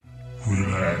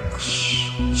Relax,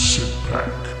 sit back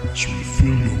as we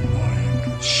fill your mind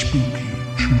with spooky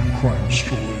true crime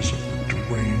stories of the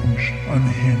deranged,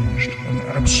 unhinged, and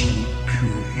absolute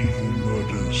pure evil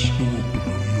murders that will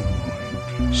blow your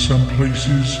mind. Some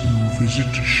places we will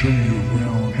visit to show you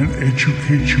around and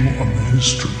educate you on the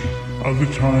history.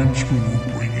 Other times we will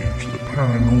bring you to the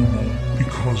paranormal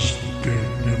because the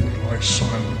dead never lie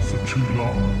silent for too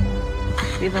long.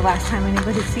 Be the last time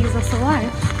anybody sees us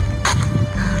alive.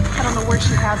 I don't know where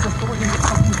she has us, but we're gonna get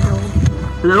fucking killed.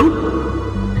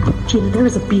 Hello? Gina, there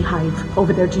is a beehive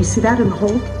over there. Do you see that in the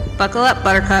hole? Buckle up,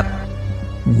 Buttercup.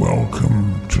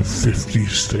 Welcome to 50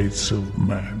 States of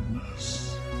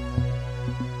Madness.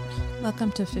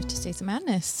 Welcome to 50 States of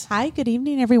Madness. Hi, good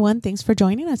evening, everyone. Thanks for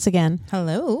joining us again.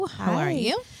 Hello. How Hi. are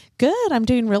you? Good. I'm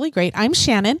doing really great. I'm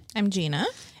Shannon. I'm Gina.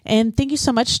 And thank you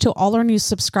so much to all our new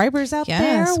subscribers out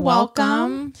there.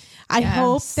 Welcome. I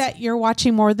hope that you're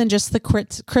watching more than just the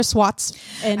Chris Watts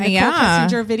and Nicole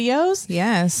Kessinger videos.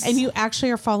 Yes. And you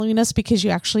actually are following us because you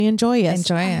actually enjoy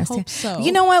us. I hope so.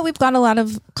 You know what? We've got a lot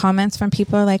of comments from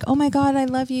people like, oh my God, I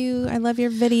love you. I love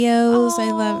your videos.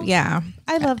 I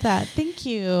love that. Thank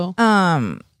you.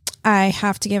 I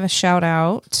have to give a shout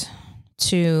out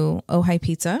to Ojai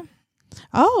Pizza.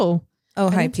 Oh.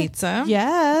 Ojai Pizza.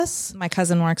 Yes. My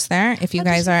cousin works there. If you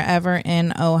guys are ever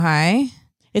in Ojai.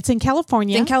 It's in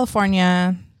California. It's in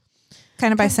California,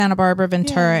 kind of by Santa Barbara,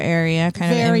 Ventura area,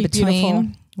 kind of in between.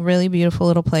 Beautiful. Really beautiful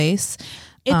little place.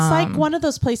 It's like one of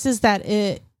those places that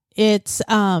it's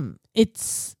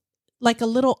like a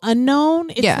little unknown.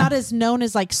 It's not as known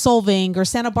as like Solvang or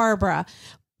Santa Barbara,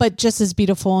 but just as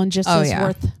beautiful and just as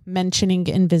worth mentioning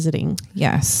and visiting.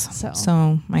 Yes.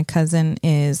 So my cousin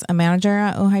is a manager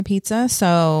at Ojai Pizza.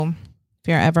 So if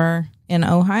you're ever in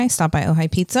Ojai, stop by Ojai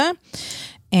Pizza.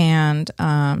 And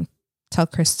tell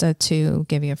Krista to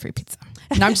give you a free pizza.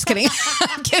 No, I'm just kidding.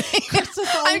 I'm kidding.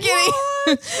 I'm kidding.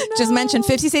 No. Just mention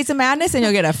 50 States of Madness and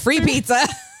you'll get a free pizza.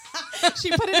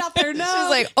 She put it out there. No. She's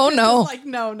like, oh no. Like,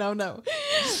 no.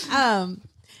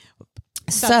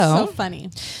 That's so funny.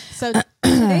 So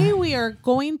today we are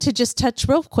going to just touch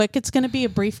real quick. It's going to be a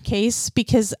brief case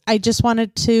because I just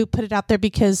wanted to put it out there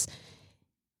because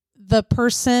the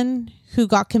person who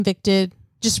got convicted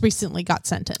just recently got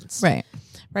sentenced.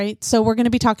 Right. So we're going to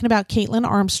be talking about Kaitlin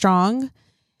Armstrong.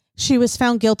 She was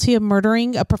found guilty of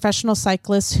murdering a professional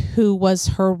cyclist who was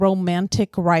her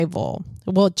romantic rival.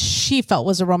 Well, she felt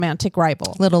was a romantic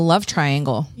rival. Little love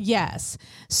triangle. Yes.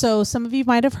 So some of you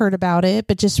might have heard about it,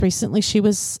 but just recently she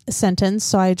was sentenced.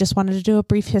 So I just wanted to do a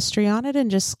brief history on it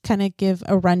and just kind of give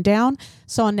a rundown.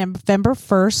 So on November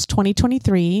 1st,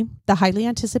 2023, the highly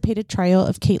anticipated trial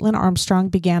of Kaitlin Armstrong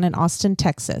began in Austin,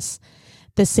 Texas.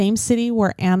 The same city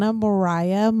where Anna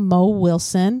Moriah Mo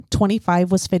Wilson,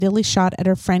 25, was fatally shot at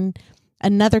her friend,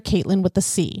 another Kaitlin with a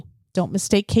C. Don't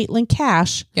mistake Kaitlin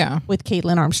Cash with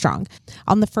Kaitlin Armstrong.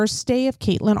 On the first day of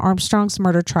Kaitlin Armstrong's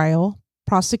murder trial,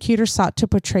 prosecutors sought to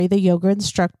portray the yoga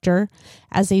instructor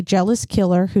as a jealous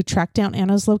killer who tracked down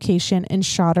Anna's location and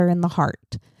shot her in the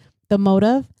heart. The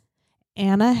motive?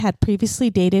 Anna had previously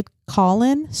dated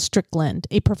Colin Strickland,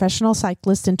 a professional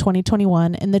cyclist, in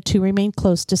 2021, and the two remained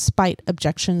close despite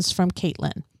objections from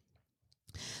Kaitlin.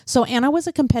 So Anna was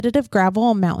a competitive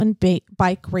gravel and mountain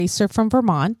bike racer from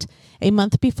Vermont. A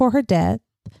month before her death,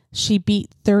 she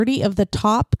beat 30 of the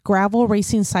top gravel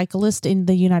racing cyclists in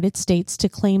the United States to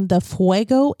claim the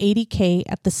Fuego 80K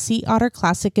at the Sea Otter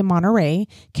Classic in Monterey,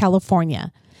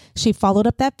 California. She followed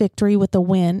up that victory with a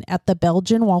win at the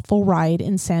Belgian Waffle Ride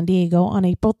in San Diego on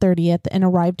April 30th and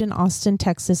arrived in Austin,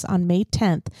 Texas on May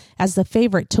 10th as the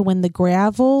favorite to win the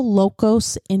Gravel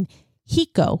Locos in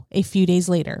Hico a few days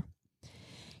later.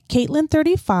 Kaitlin,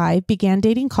 35, began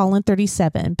dating Colin,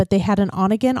 37, but they had an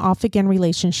on-again, off-again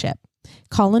relationship.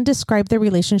 Colin described their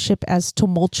relationship as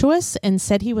tumultuous and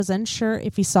said he was unsure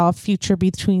if he saw a future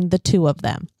between the two of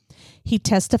them. He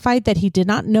testified that he did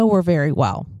not know her very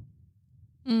well.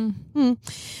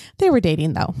 They were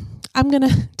dating, though. I'm going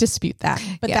to dispute that,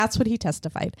 but that's what he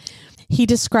testified. He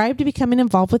described becoming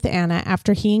involved with Anna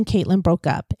after he and Kaitlin broke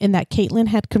up, and that Kaitlin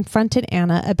had confronted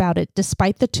Anna about it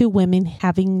despite the two women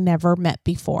having never met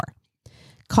before.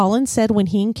 Colin said when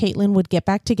he and Kaitlin would get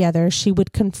back together, she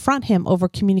would confront him over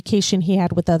communication he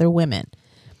had with other women.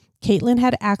 Kaitlin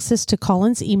had access to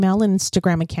Colin's email and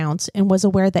Instagram accounts and was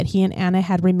aware that he and Anna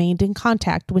had remained in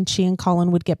contact when she and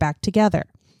Colin would get back together.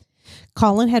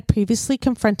 Colin had previously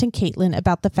confronted Kaitlin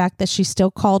about the fact that she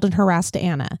still called and harassed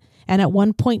Anna, and at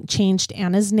one point changed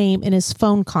Anna's name in his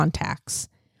phone contacts.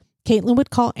 Kaitlin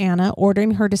would call Anna,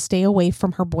 ordering her to stay away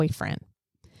from her boyfriend.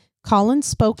 Colin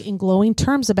spoke in glowing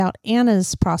terms about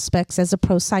Anna's prospects as a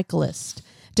pro cyclist.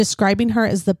 describing her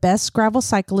as the best gravel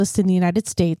cyclist in the United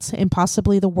States and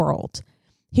possibly the world.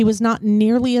 He was not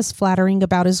nearly as flattering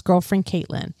about his girlfriend,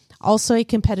 Kaitlin, also a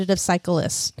competitive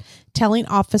cyclist, telling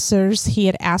officers he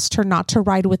had asked her not to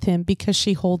ride with him because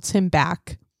she holds him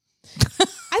back.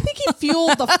 I think he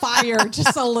fueled the fire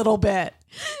just a little bit.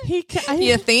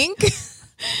 You think?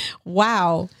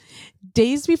 Wow.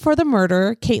 Days before the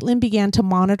murder, Kaitlin began to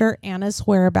monitor Anna's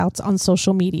whereabouts on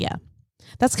social media.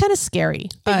 That's kind of scary.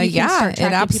 Yeah, it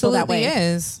absolutely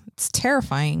is. It's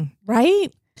terrifying.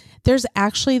 Right? There's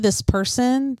actually this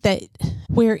person that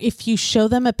where if you show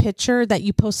them a picture that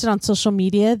you posted on social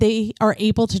media, they are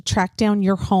able to track down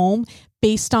your home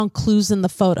based on clues in the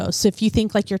photo. So if you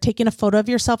think like you're taking a photo of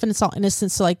yourself and it's all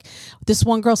innocent. So like this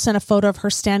one girl sent a photo of her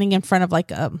standing in front of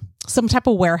like some type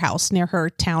of warehouse near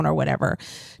her town or whatever,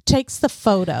 takes the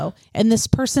photo, and this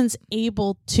person's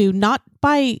able to, not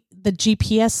by the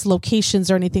GPS locations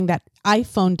or anything that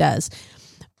iPhone does,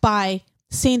 by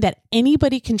saying that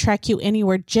anybody can track you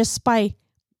anywhere just by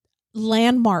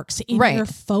landmarks in your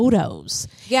photos.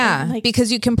 Yeah, like,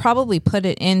 because you can probably put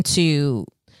it into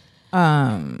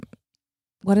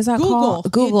what is that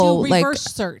called? Google, do reverse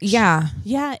search. Yeah.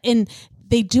 Yeah, and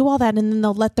they do all that, and then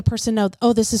they'll let the person know,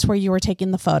 oh, this is where you were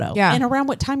taking the photo. Yeah. And around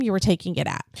what time you were taking it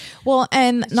at. Well,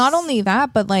 and not only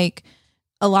that, but like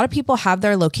a lot of people have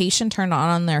their location turned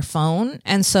on their phone.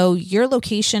 And so your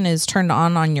location is turned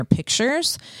on your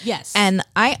pictures. Yes. And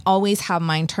I always have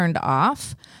mine turned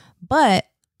off. But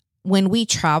when we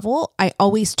travel, I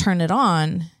always turn it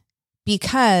on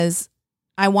because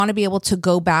I want to be able to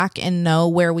go back and know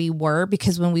where we were,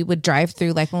 because when we would drive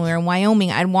through, like when we were in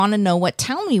Wyoming, I'd want to know what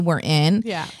town we were in.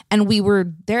 Yeah. And we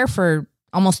were there for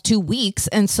almost 2 weeks.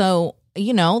 And so,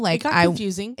 you know, like it got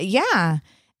confusing. Yeah.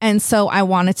 And so I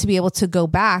wanted to be able to go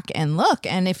back and look.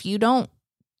 And if you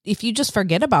just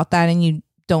forget about that and you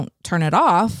don't turn it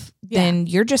off, then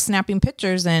you're just snapping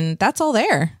pictures and that's all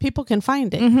there. People can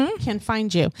find it, can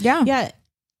find you. Yeah. Yeah.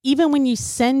 Even when you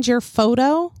send your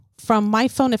photo from my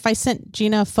phone, if I sent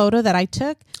Gina a photo that I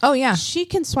took, she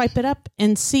can swipe it up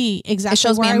and see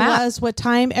exactly where I was, what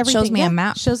time, everything. Shows me a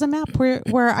map. Shows a map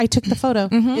where I took the photo.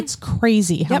 It's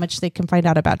crazy how much they can find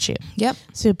out about you. Yep.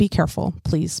 So be careful,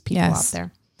 please, people out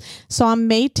there. So on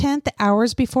May 10th,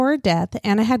 hours before her death,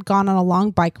 Anna had gone on a long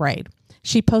bike ride.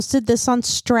 She posted this on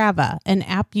Strava, an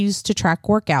app used to track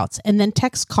workouts, and then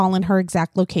text Colin her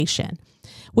exact location,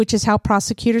 which is how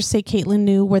prosecutors say Kaitlin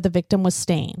knew where the victim was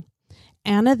staying.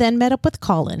 Anna then met up with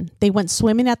Colin. They went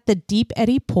swimming at the Deep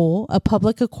Eddy Pool, a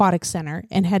public aquatic center,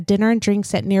 and had dinner and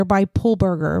drinks at nearby Pool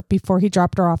Burger before he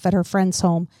dropped her off at her friend's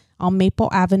home on Maple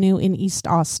Avenue in East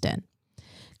Austin.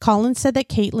 Colin said that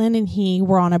Kaitlin and he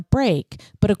were on a break,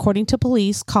 but according to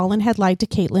police, Colin had lied to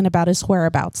Kaitlin about his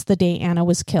whereabouts the day Anna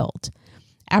was killed.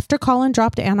 After Colin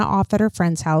dropped Anna off at her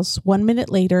friend's house, 1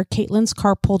 minute later, Caitlin's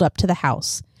car pulled up to the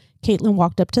house. Kaitlin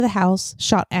walked up to the house,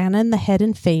 shot Anna in the head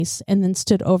and face, and then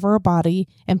stood over her body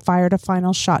and fired a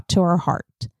final shot to her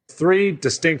heart. 3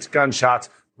 distinct gunshots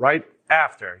right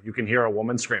after you can hear a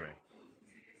woman screaming.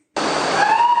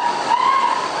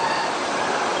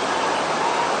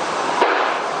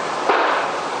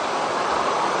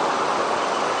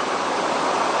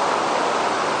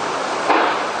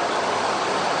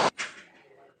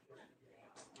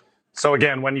 So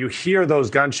again, when you hear those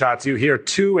gunshots, you hear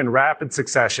 2 in rapid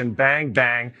succession, bang,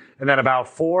 bang, and then about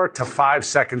 4 to 5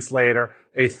 seconds later,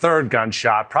 a third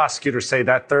gunshot. Prosecutors say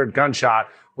that third gunshot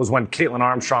was when Kaitlin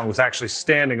Armstrong was actually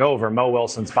standing over Mo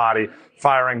Wilson's body,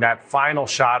 firing that final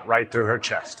shot right through her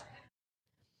chest.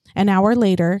 An hour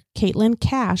later, Kaitlin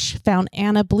Cash found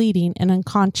Anna bleeding and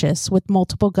unconscious with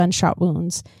multiple gunshot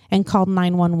wounds and called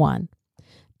 911.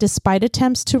 Despite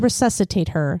attempts to resuscitate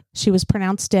her, she was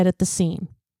pronounced dead at the scene.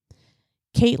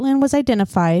 Kaitlin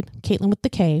with the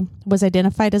K, was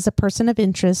identified as a person of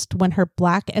interest when her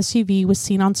black SUV was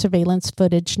seen on surveillance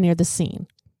footage near the scene.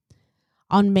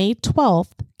 On May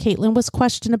 12th, Kaitlin was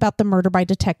questioned about the murder by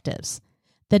detectives.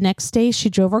 The next day, she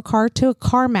drove her car to a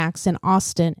CarMax in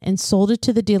Austin and sold it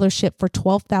to the dealership for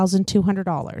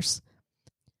 $12,200.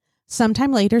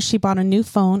 Sometime later, she bought a new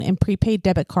phone and prepaid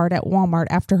debit card at Walmart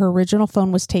after her original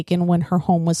phone was taken when her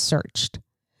home was searched.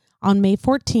 On May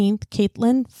 14th,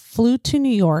 Kaitlin flew to New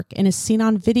York and is seen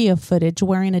on video footage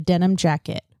wearing a denim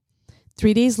jacket.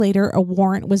 3 days later, a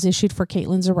warrant was issued for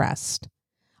Caitlin's arrest.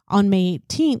 On May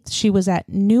 18th, she was at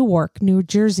Newark, New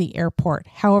Jersey airport.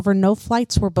 However, no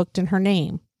flights were booked in her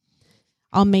name.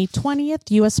 On May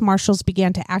 20th, U.S. Marshals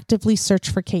began to actively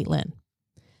search for Kaitlin.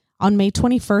 On May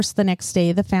 21st, the next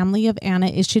day, the family of Anna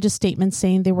issued a statement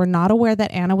saying they were not aware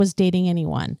that Anna was dating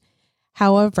anyone.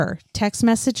 However, text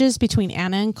messages between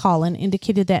Anna and Colin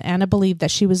indicated that Anna believed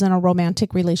that she was in a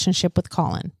romantic relationship with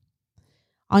Colin.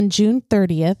 On June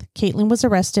 30th, Kaitlin was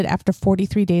arrested after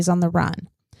 43 days on the run.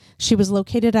 She was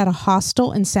located at a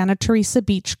hostel in Santa Teresa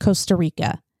Beach, Costa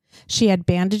Rica. She had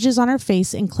bandages on her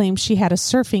face and claimed she had a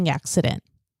surfing accident.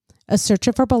 A search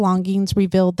of her belongings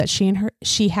revealed that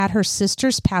she had her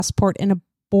sister's passport and a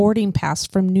boarding pass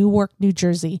from Newark, New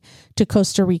Jersey to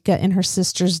Costa Rica in her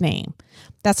sister's name.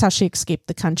 That's how she escaped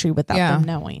the country without them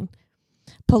knowing.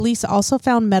 Police also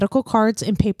found medical cards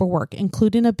and paperwork,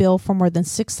 including a bill for more than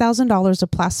 $6,000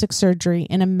 of plastic surgery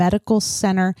in a medical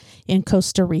center in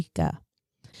Costa Rica.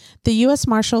 The U.S.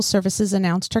 Marshals Services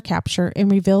announced her capture and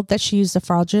revealed that she used a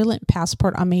fraudulent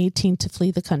passport on May 18 to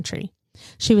flee the country.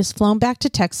 She was flown back to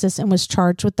Texas and was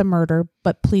charged with the murder,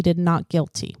 but pleaded not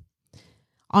guilty.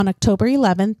 On October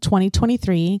 11,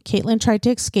 2023, Kaitlin tried to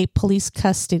escape police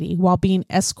custody while being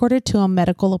escorted to a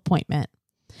medical appointment.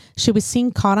 She was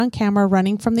seen caught on camera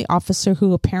running from the officer,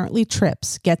 who apparently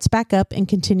trips, gets back up, and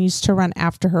continues to run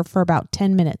after her for about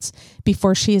 10 minutes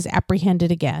before she is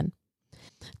apprehended again.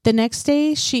 The next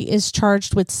day, she is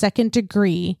charged with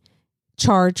second-degree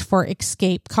charge for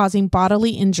escape causing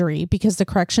bodily injury because the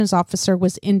corrections officer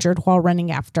was injured while running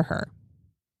after her.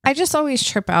 I just always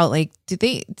trip out. Like, do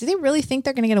they really think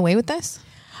they're going to get away with this?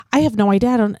 I have no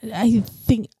idea.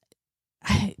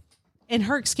 And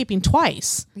her escaping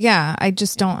twice. Yeah, I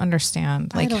just don't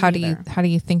understand. Like, how do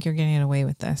you think you're getting away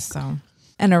with this? So,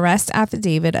 an arrest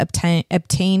affidavit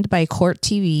obtained by Court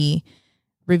TV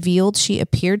revealed she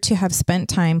appeared to have spent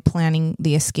time planning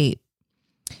the escape.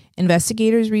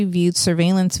 Investigators reviewed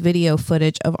surveillance video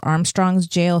footage of Armstrong's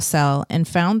jail cell and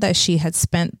found that she had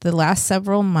spent the last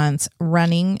several months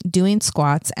running, doing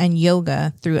squats, and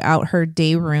yoga throughout her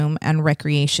day room and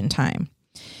recreation time.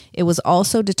 It was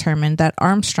also determined that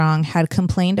Armstrong had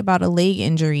complained about a leg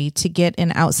injury to get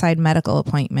an outside medical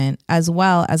appointment, as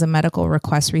well as a medical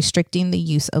request restricting the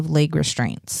use of leg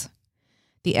restraints.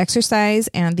 The exercise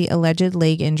and the alleged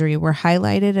leg injury were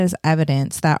highlighted as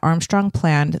evidence that Armstrong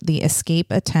planned the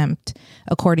escape attempt,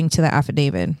 according to the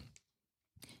affidavit.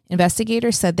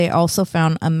 Investigators said they also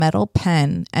found a metal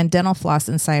pen and dental floss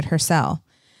inside her cell.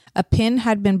 A pin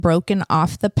had been broken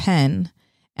off the pen,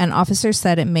 and officers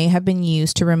said it may have been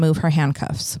used to remove her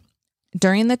handcuffs.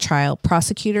 During the trial,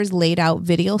 prosecutors laid out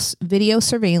video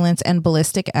surveillance and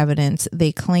ballistic evidence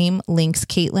they claim links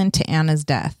Kaitlin to Anna's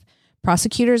death.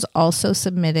 Prosecutors also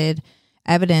submitted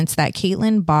evidence that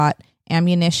Kaitlin bought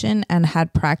ammunition and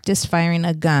had practiced firing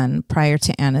a gun prior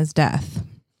to Anna's death.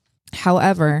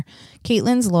 However,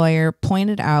 Kaitlin's lawyer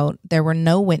pointed out there were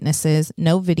no witnesses,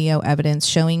 no video evidence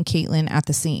showing Kaitlin at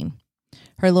the scene.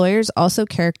 Her lawyers also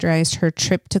characterized her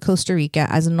trip to Costa Rica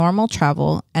as normal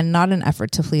travel and not an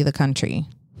effort to flee the country.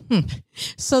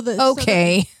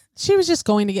 She was just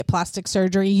going to get plastic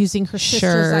surgery using her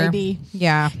sister's ID.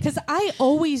 Yeah. Because I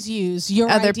always use your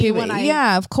other ID people. when I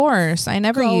yeah, of course. I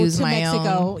never use my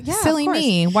Mexico. own. Yeah, silly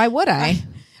me. Why would I?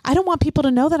 I don't want people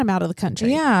to know that I'm out of the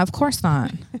country. Yeah, of course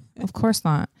not. Of course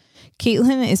not.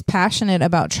 Kaitlin is passionate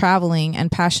about traveling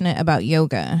and passionate about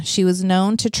yoga. She was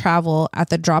known to travel at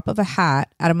the drop of a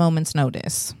hat at a moment's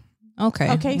notice.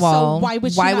 Okay. Well, so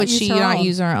why would she not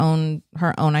use her own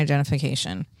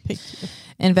identification? Thank you.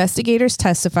 Investigators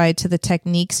testified to the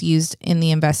techniques used in the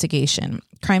investigation.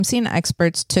 Crime scene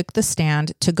experts took the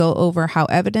stand to go over how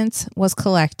evidence was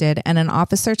collected, and an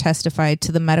officer testified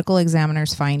to the medical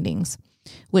examiner's findings,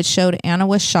 which showed Anna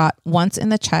was shot once in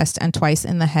the chest and twice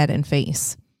in the head and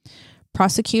face.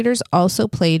 Prosecutors also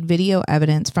played video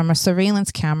evidence from a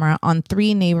surveillance camera on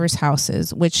 3 neighbors'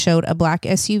 houses, which showed a black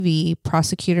SUV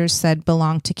prosecutors said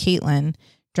belonged to Kaitlin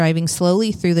driving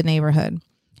slowly through the neighborhood.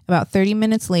 About 30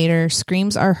 minutes later,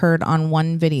 screams are heard on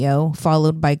one video,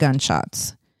 followed by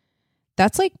gunshots.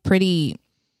 That's pretty,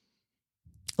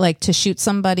 to shoot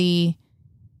somebody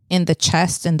in the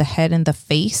chest and the head and the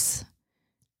face.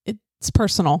 It's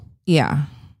personal. Yeah.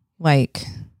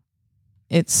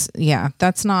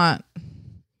 That's not,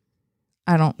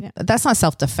 that's not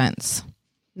self-defense.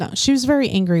 No, she was very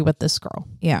angry with this girl.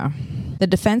 Yeah. The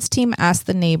defense team asked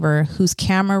the neighbor whose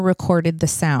camera recorded the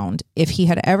sound if he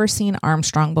had ever seen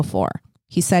Armstrong before.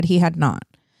 He said he had not.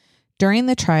 During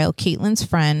the trial, Kaitlin's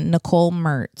friend, Nicole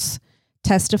Mertz,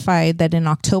 testified that in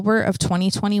October of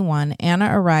 2021, Anna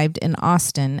arrived in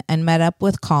Austin and met up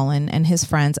with Colin and his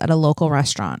friends at a local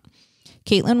restaurant.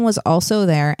 Kaitlin was also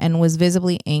there and was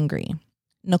visibly angry.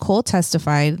 Nicole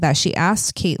testified that she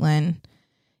asked Kaitlin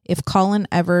if Colin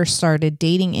ever started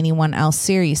dating anyone else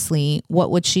seriously, what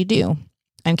would she do?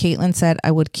 And Kaitlin said,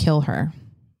 I would kill her.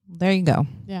 There you go.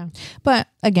 Yeah. But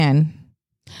again,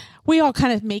 we all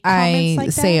kind of make comments like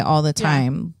that. I say all the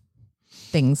time,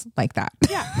 things like that.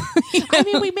 Yeah. I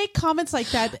mean, we make comments like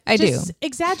that. I just do.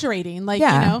 Exaggerating. Like,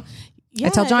 Yeah. you know. Yeah, I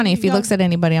tell Johnny, if he looks at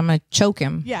anybody, I'm going to choke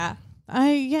him. Yeah.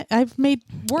 I've made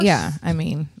worse. Yeah. I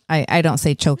mean, I don't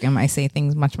say choke him. I say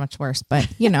things much, much worse. But,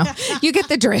 you know, you get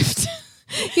the drift.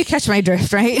 You catch my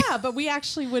drift, right? Yeah, but we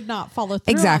actually would not follow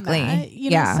through Exactly. on that, you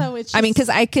know, yeah. so it's just, I mean, because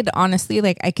I could honestly,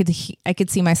 like, I could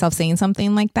see myself saying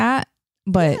something like that,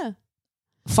 but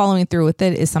following through with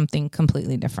it is something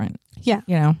completely different. Yeah.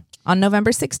 You know, on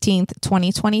November 16th,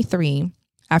 2023,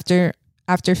 after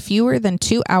fewer than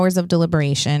 2 hours of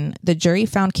deliberation, the jury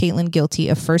found Kaitlin guilty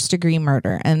of first-degree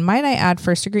murder. And might I add,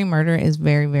 first-degree murder is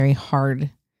very, very hard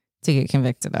to get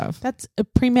convicted of. That's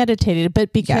premeditated,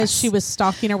 but because Yes. she was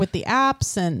stalking her with the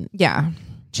apps and Yeah.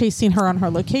 chasing her on her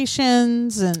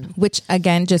locations, and Which,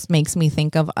 again, just makes me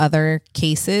think of other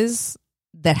cases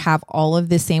that have all of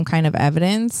the same kind of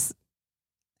evidence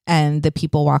and the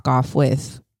people walk off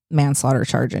with manslaughter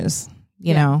charges.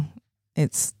 You know,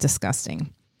 it's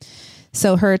disgusting.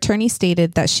 So her attorney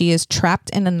stated that she is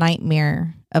trapped in a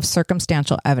nightmare of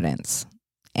circumstantial evidence.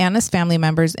 Anna's family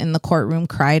members in the courtroom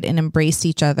cried and embraced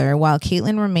each other while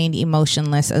Kaitlin remained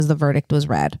emotionless as the verdict was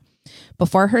read.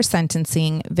 Before her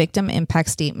sentencing, victim impact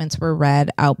statements were read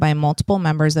out by multiple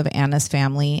members of Anna's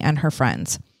family and her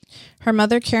friends. Her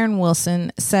mother, Karen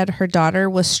Wilson, said her daughter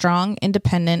was strong,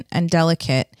 independent, and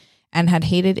delicate and had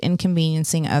hated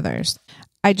inconveniencing others.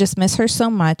 I just miss her so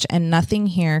much and nothing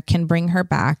here can bring her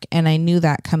back, and I knew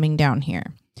that coming down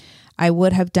here. I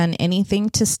would have done anything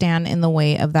to stand in the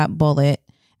way of that bullet,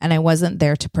 and I wasn't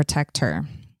there to protect her.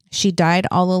 She died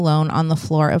all alone on the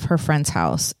floor of her friend's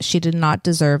house. She did not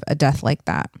deserve a death like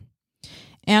that.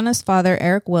 Anna's father,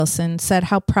 Eric Wilson, said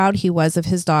how proud he was of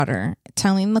his daughter,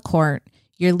 telling the court,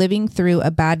 "You're living through a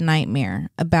bad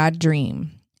nightmare, a bad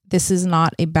dream. This is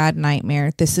not a bad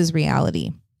nightmare. This is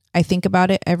reality. I think about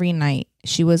it every night.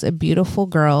 She was a beautiful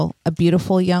girl, a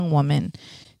beautiful young woman.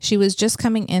 She was just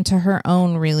coming into her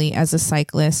own, really, as a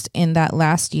cyclist in that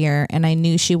last year, and I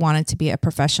knew she wanted to be a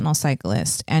professional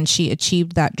cyclist, and she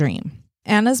achieved that dream."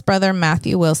 Anna's brother,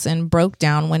 Matthew Wilson, broke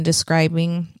down when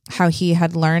describing how he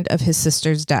had learned of his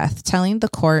sister's death, telling the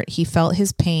court he felt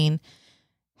his pain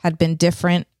had been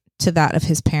different to that of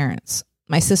his parents.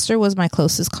 "My sister was my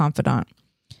closest confidant,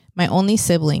 my only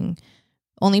sibling,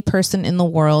 only person in the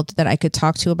world that I could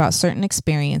talk to about certain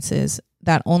experiences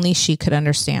that only she could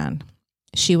understand.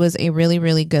 She was a really,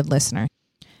 really good listener.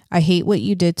 I hate what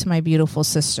you did to my beautiful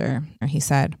sister," he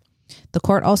said. The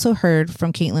court also heard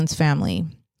from Kaitlin's family.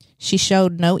 She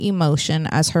showed no emotion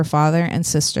as her father and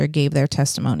sister gave their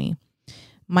testimony.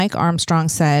 Mike Armstrong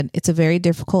said, "It's a very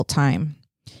difficult time.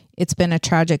 It's been a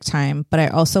tragic time, but I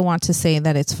also want to say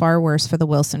that it's far worse for the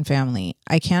Wilson family.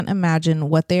 I can't imagine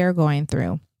what they are going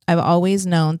through. I've always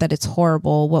known that it's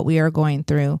horrible what we are going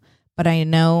through, but I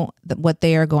know that what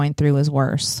they are going through is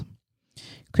worse."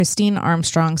 Christine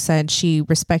Armstrong said she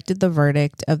respected the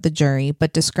verdict of the jury,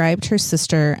 but described her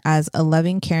sister as a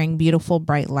loving, caring, beautiful,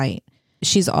 bright light.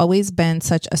 "She's always been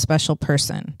such a special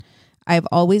person. I've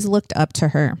always looked up to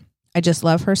her. I just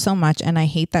love her so much, and I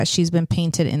hate that she's been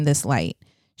painted in this light.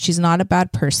 She's not a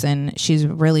bad person. She's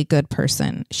a really good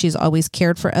person. She's always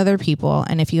cared for other people,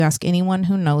 and if you ask anyone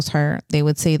who knows her, they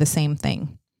would say the same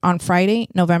thing." On Friday,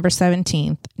 November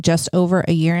 17th, just over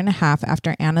a year and a half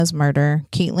after Anna's murder,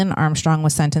 Kaitlin Armstrong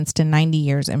was sentenced to 90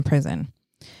 years in prison.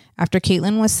 After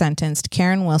Kaitlin was sentenced,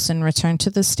 Karen Wilson returned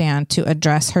to the stand to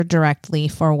address her directly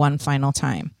for one final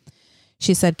time.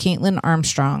 She said, "Kaitlin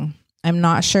Armstrong, I'm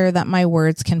not sure that my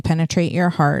words can penetrate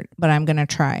your heart, but I'm going to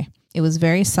try. It was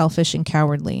very selfish and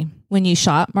cowardly. When you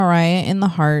shot Mariah in the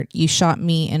heart, you shot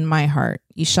me in my heart.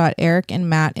 You shot Eric and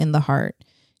Matt in the heart.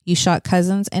 You shot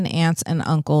cousins and aunts and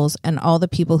uncles and all the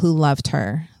people who loved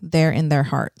her, there in their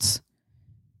hearts."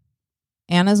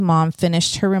 Anna's mom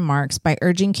finished her remarks by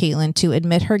urging Kaitlin to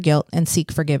admit her guilt and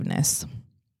seek forgiveness.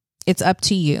 "It's up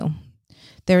to you.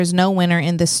 There is no winner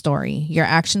in this story. Your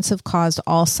actions have caused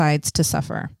all sides to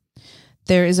suffer.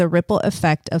 There is a ripple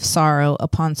effect of sorrow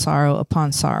upon sorrow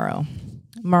upon sorrow.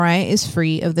 Mariah is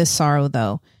free of this sorrow,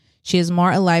 though. She is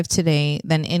more alive today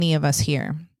than any of us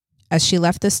here." As she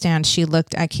left the stand, she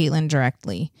looked at Kaitlin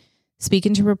directly.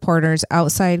 Speaking to reporters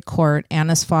outside court,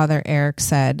 Anna's father, Eric,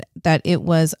 said that it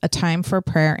was a time for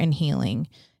prayer and healing.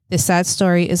 "This sad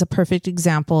story is a perfect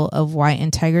example of why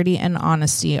integrity and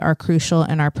honesty are crucial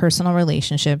in our personal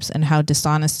relationships and how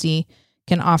dishonesty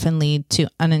can often lead to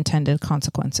unintended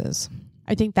consequences."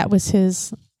 I think that was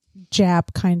his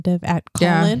jab kind of at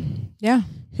Colin, Yeah.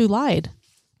 who lied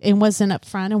and wasn't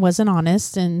upfront and wasn't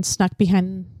honest and snuck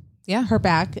behind her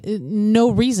back. No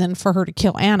reason for her to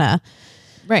kill Anna.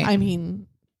 Right. I mean,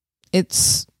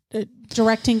 it's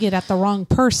directing it at the wrong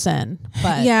person.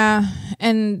 But yeah.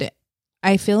 And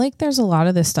I feel like there's a lot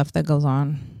of this stuff that goes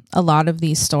on. A lot of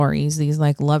these stories, these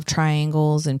like love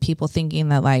triangles and people thinking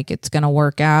that like it's going to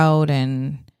work out,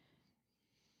 and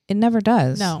it never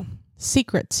does. No.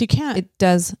 Secrets. You can't. It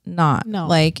does not. No.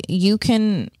 Like you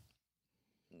can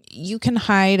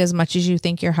hide as much as you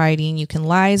think you're hiding. You can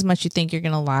lie as much as you think you're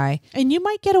going to lie. And you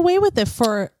might get away with it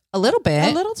for a little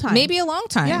bit. A little time. Maybe a long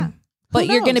time. Yeah. But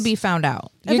Who you're going to knows? be found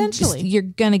out. Eventually. You're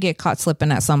going to get caught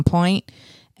slipping at some point.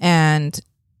 And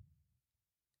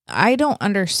I don't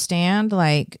understand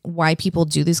like why people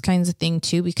do these kinds of things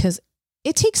too, because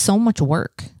it takes so much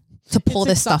work to pull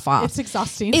this stuff off. It's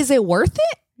exhausting. Is it worth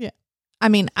it? Yeah. I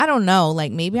mean, I don't know.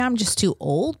 Like maybe I'm just too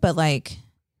old, but like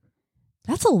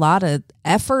that's a lot of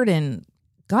effort and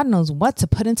God knows what to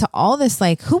put into all this.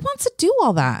 Like who wants to do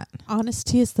all that?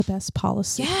 Honesty is the best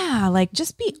policy. Yeah. Like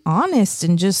just be honest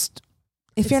and just,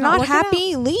 if It's you're not not working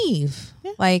happy, leave.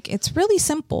 Yeah. Like it's really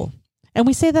simple. And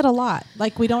we say that a lot.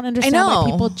 Like we don't understand why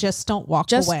know. people just don't walk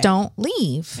Just away. don't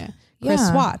leave. Yeah. Chris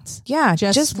Yeah. Watts. Yeah.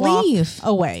 Just Just leave.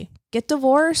 away. Get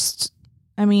divorced.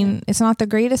 I mean, it's not the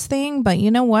greatest thing, but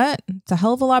you know what? It's a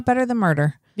hell of a lot better than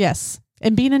murder. Yes.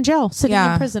 And being in jail, sitting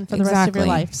in prison for the rest of your exactly.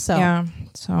 life. So yeah.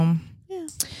 So, Yeah.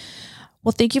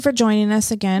 well, thank you for joining us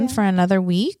again for another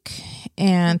week.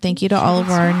 And thank you to all of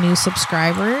our new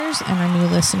subscribers and our new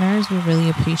listeners. We really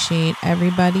appreciate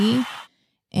everybody.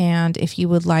 And if you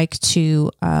would like to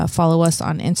follow us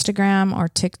on Instagram or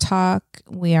TikTok,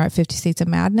 we are at 50 States of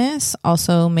Madness.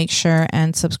 Also, make sure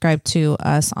and subscribe to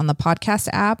us on the podcast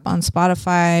app, on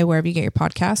Spotify, wherever you get your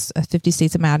podcasts, 50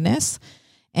 States of Madness.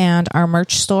 And our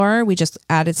merch store, we just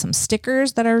added some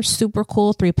stickers that are super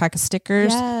cool, 3-pack of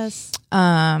stickers. yes.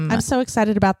 I'm so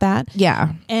excited about that.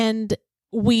 Yeah. And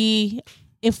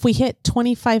if we hit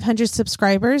 2,500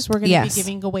 subscribers, we're going to Yes. be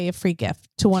giving away a free gift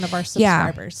to one of our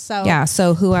subscribers. So Yeah.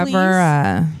 So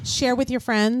whoever, share with your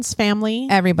friends, family,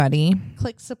 everybody,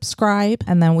 click subscribe,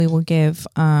 and then we will give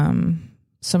some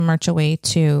merch away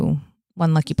to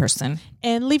one lucky person.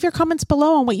 and leave your comments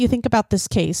below on what you think about this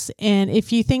case. And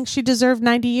if you think she deserved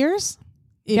 90 years,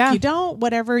 if Yeah. you don't,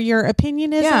 whatever your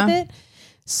opinion is Yeah. of it.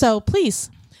 So please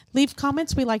leave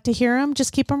comments. We like to hear them.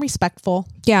 Just keep them respectful.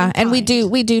 Yeah. And we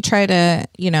kind. do try to,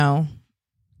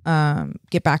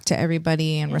 get back to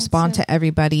everybody and respond to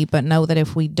everybody, but know that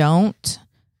if we don't,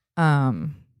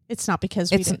 It's not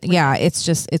because we didn't.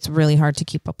 it's really hard to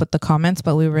keep up with the comments,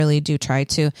 but we really do try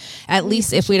to, at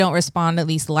least if we don't respond, at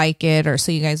least like it, or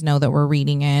so you guys know that we're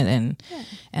reading it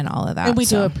and all of that. And we do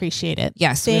So, appreciate it.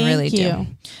 yes, Thank we really you. do.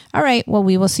 All right. Well,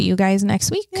 we will see you guys next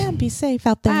week. Yeah, be safe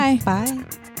out there. Bye. Bye.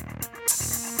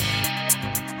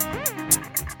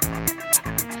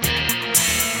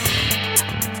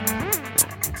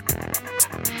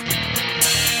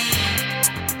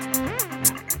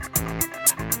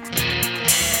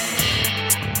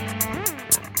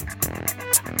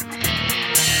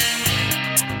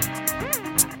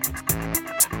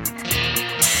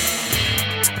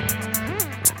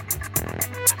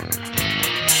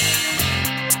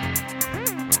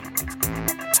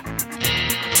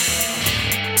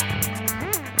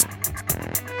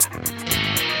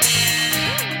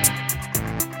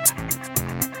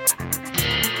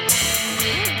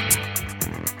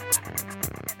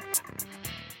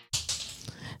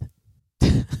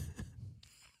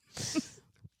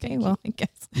 Okay. Well, I guess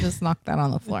just knock that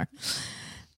on the floor.